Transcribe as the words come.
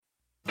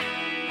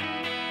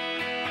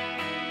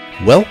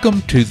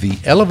Welcome to the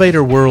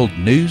Elevator World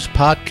News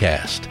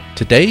Podcast.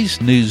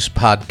 Today's news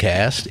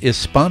podcast is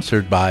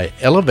sponsored by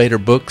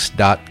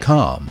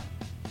ElevatorBooks.com.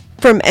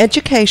 From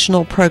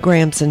educational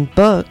programs and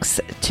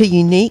books to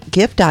unique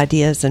gift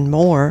ideas and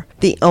more,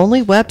 the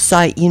only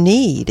website you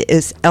need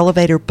is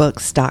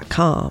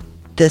ElevatorBooks.com.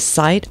 This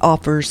site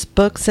offers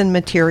books and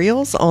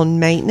materials on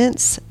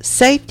maintenance,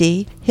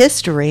 safety,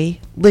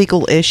 history,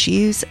 legal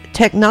issues,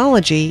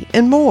 technology,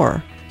 and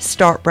more.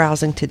 Start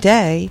browsing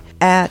today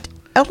at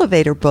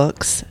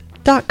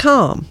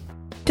ElevatorBooks.com.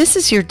 This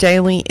is your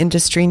daily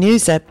industry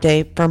news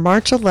update for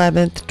March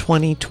 11th,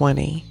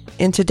 2020.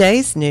 In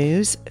today's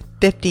news,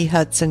 50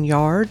 Hudson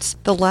Yards,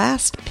 the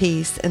last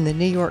piece in the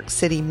New York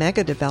City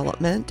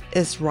megadevelopment,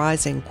 is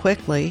rising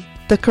quickly.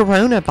 The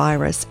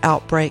coronavirus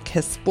outbreak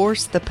has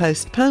forced the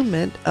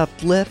postponement of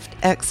Lift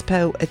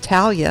Expo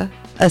Italia.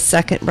 A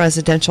second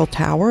residential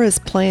tower is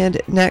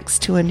planned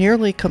next to a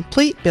nearly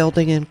complete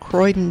building in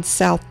Croydon,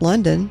 South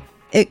London.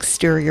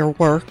 Exterior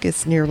work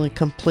is nearly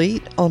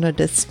complete on a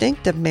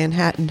distinctive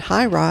Manhattan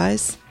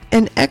high-rise,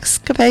 and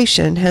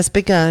excavation has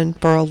begun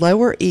for a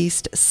Lower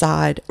East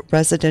Side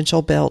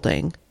residential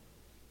building.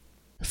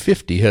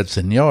 50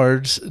 Hudson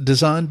Yards,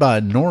 designed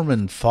by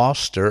Norman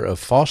Foster of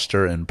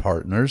Foster &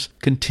 Partners,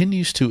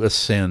 continues to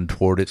ascend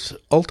toward its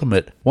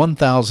ultimate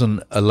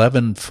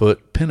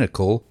 1,011-foot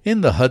pinnacle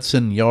in the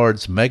Hudson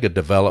Yards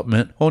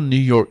megadevelopment on New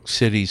York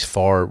City's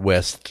far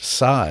west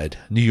side,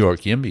 New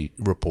York YIMBY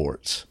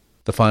reports.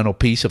 The final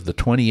piece of the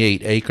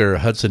 28-acre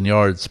Hudson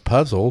Yards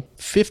puzzle,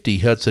 50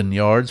 Hudson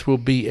Yards, will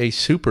be a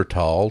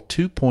Supertall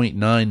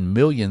 2.9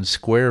 million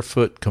square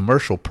foot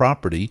commercial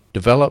property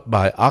developed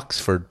by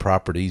Oxford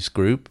Properties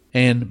Group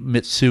and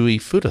Mitsui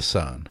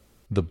Fudosan.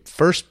 The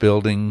first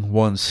building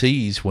one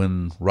sees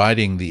when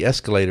riding the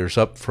escalators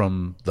up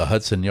from the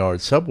Hudson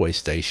Yards subway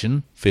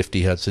station,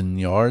 50 Hudson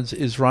Yards,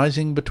 is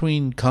rising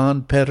between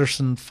Con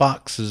Pedersen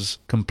Fox's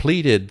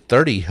completed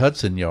 30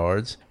 Hudson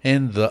Yards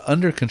and the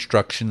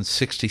under-construction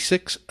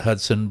 66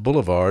 Hudson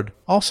Boulevard,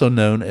 also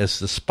known as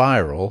the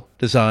Spiral,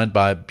 designed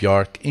by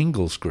Bjarke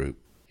Ingels Group.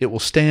 It will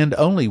stand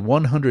only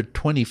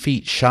 120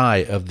 feet shy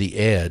of the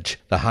Edge,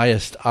 the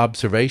highest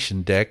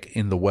observation deck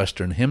in the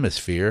Western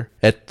Hemisphere,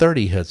 at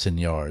 30 Hudson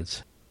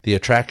Yards. The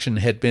attraction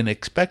had been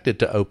expected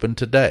to open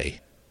today.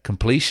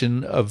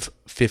 Completion of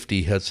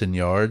 50 Hudson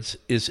Yards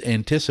is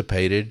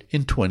anticipated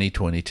in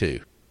 2022.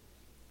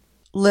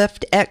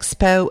 Lift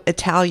Expo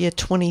Italia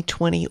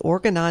 2020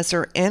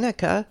 organizer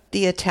Anika,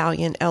 the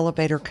Italian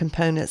Elevator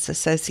Components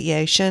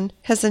Association,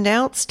 has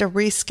announced a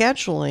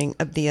rescheduling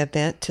of the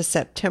event to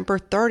September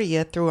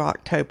 30th through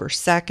October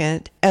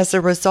 2nd as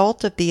a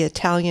result of the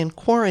Italian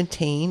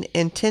quarantine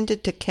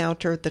intended to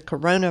counter the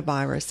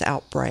coronavirus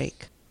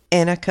outbreak.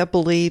 Anika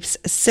believes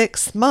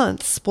 6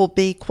 months will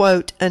be,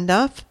 quote,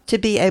 enough to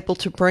be able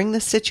to bring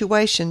the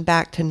situation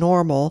back to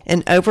normal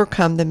and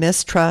overcome the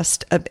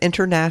mistrust of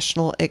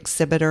international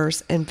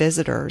exhibitors and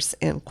visitors,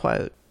 end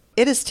quote.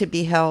 It is to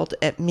be held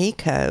at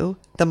MICO,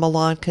 the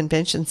Milan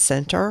Convention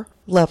Center,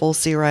 Level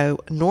 0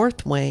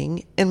 North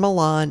Wing in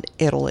Milan,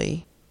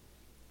 Italy.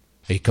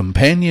 A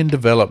companion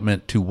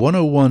development to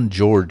 101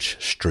 George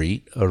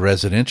Street, a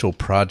residential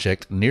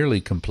project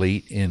nearly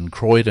complete in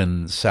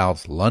Croydon,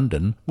 South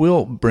London,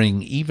 will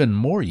bring even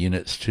more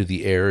units to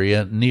the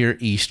area near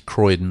East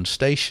Croydon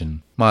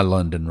Station, My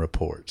London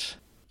reports.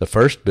 The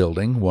first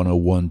building,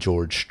 101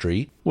 George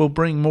Street, will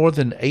bring more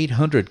than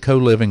 800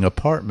 co-living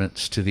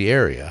apartments to the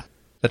area.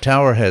 The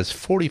tower has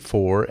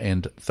 44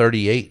 and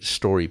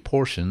 38-story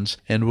portions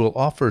and will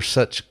offer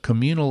such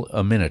communal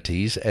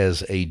amenities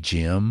as a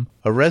gym,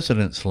 a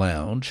residence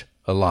lounge,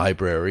 a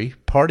library,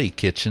 party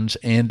kitchens,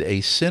 and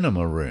a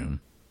cinema room.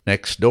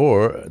 Next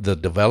door, the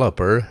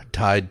developer,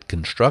 Tide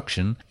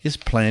Construction, is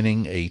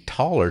planning a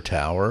taller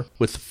tower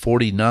with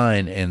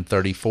 49 and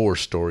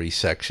 34-story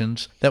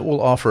sections that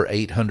will offer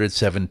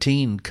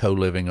 817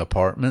 co-living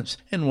apartments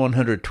and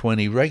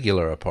 120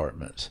 regular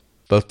apartments.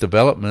 Both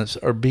developments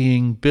are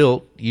being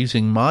built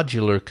using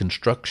modular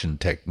construction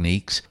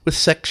techniques, with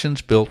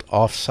sections built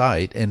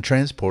off-site and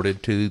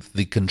transported to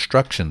the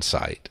construction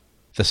site.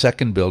 The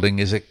second building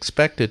is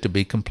expected to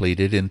be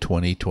completed in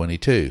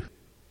 2022.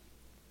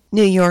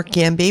 New York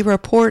YIMBY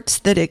reports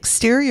that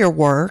exterior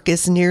work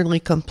is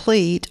nearly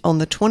complete on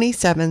the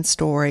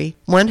 27-story,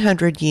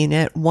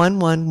 100-unit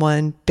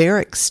 111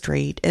 Barrack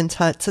Street in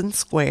Hudson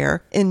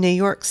Square in New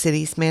York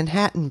City's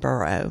Manhattan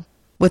borough.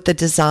 With a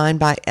design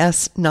by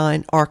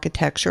S9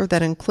 Architecture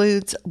that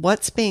includes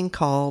what's being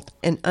called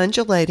an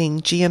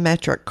undulating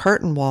geometric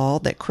curtain wall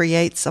that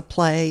creates a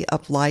play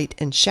of light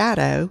and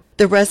shadow,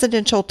 the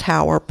residential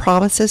tower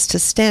promises to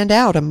stand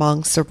out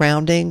among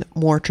surrounding,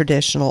 more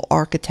traditional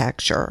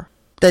architecture.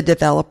 The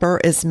developer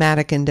is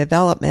Madigan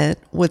Development,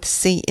 with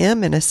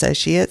CM and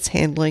Associates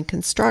handling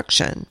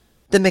construction.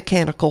 The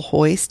mechanical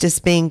hoist is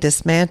being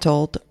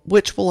dismantled,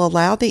 which will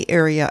allow the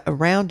area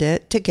around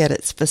it to get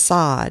its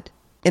facade.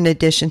 In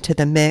addition to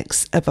the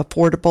mix of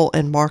affordable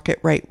and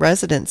market-rate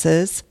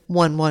residences,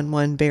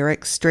 111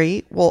 Barrack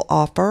Street will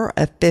offer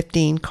a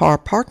 15-car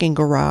parking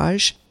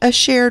garage, a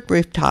shared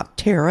rooftop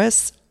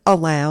terrace, a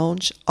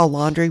lounge, a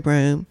laundry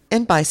room,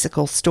 and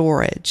bicycle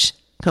storage.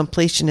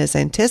 Completion is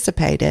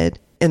anticipated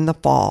in the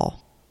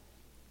fall.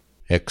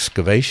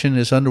 Excavation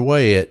is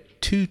underway at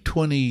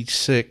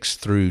 226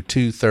 through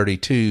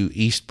 232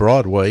 East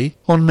Broadway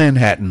on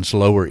Manhattan's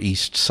Lower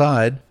East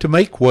Side to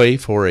make way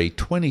for a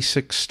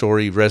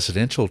 26-story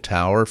residential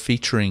tower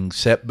featuring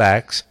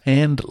setbacks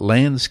and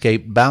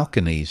landscape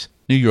balconies,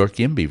 New York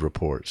MB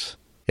reports.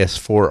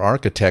 S4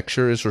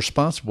 Architecture is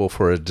responsible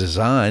for a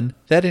design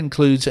that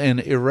includes an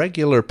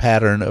irregular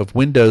pattern of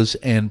windows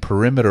and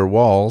perimeter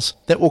walls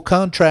that will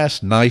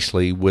contrast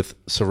nicely with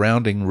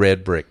surrounding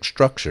red brick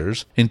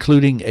structures,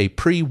 including a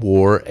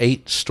pre-war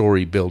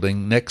 8-story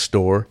building next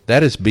door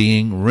that is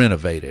being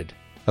renovated.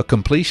 A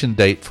completion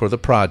date for the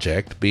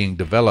project being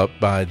developed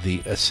by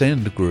the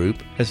Ascent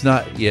group has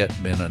not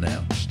yet been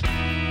announced.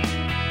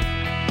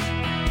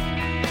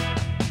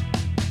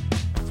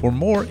 For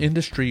more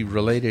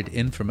industry-related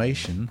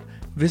information,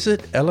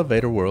 visit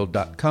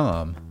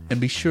elevatorworld.com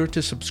and be sure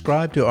to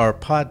subscribe to our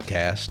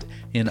podcast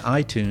in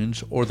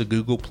iTunes or the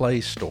Google Play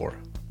Store.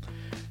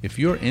 If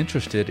you're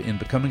interested in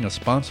becoming a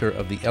sponsor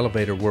of the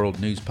Elevator World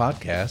News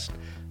Podcast,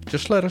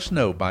 just let us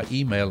know by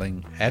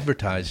emailing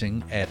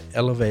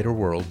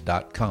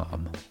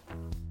advertising@elevatorworld.com.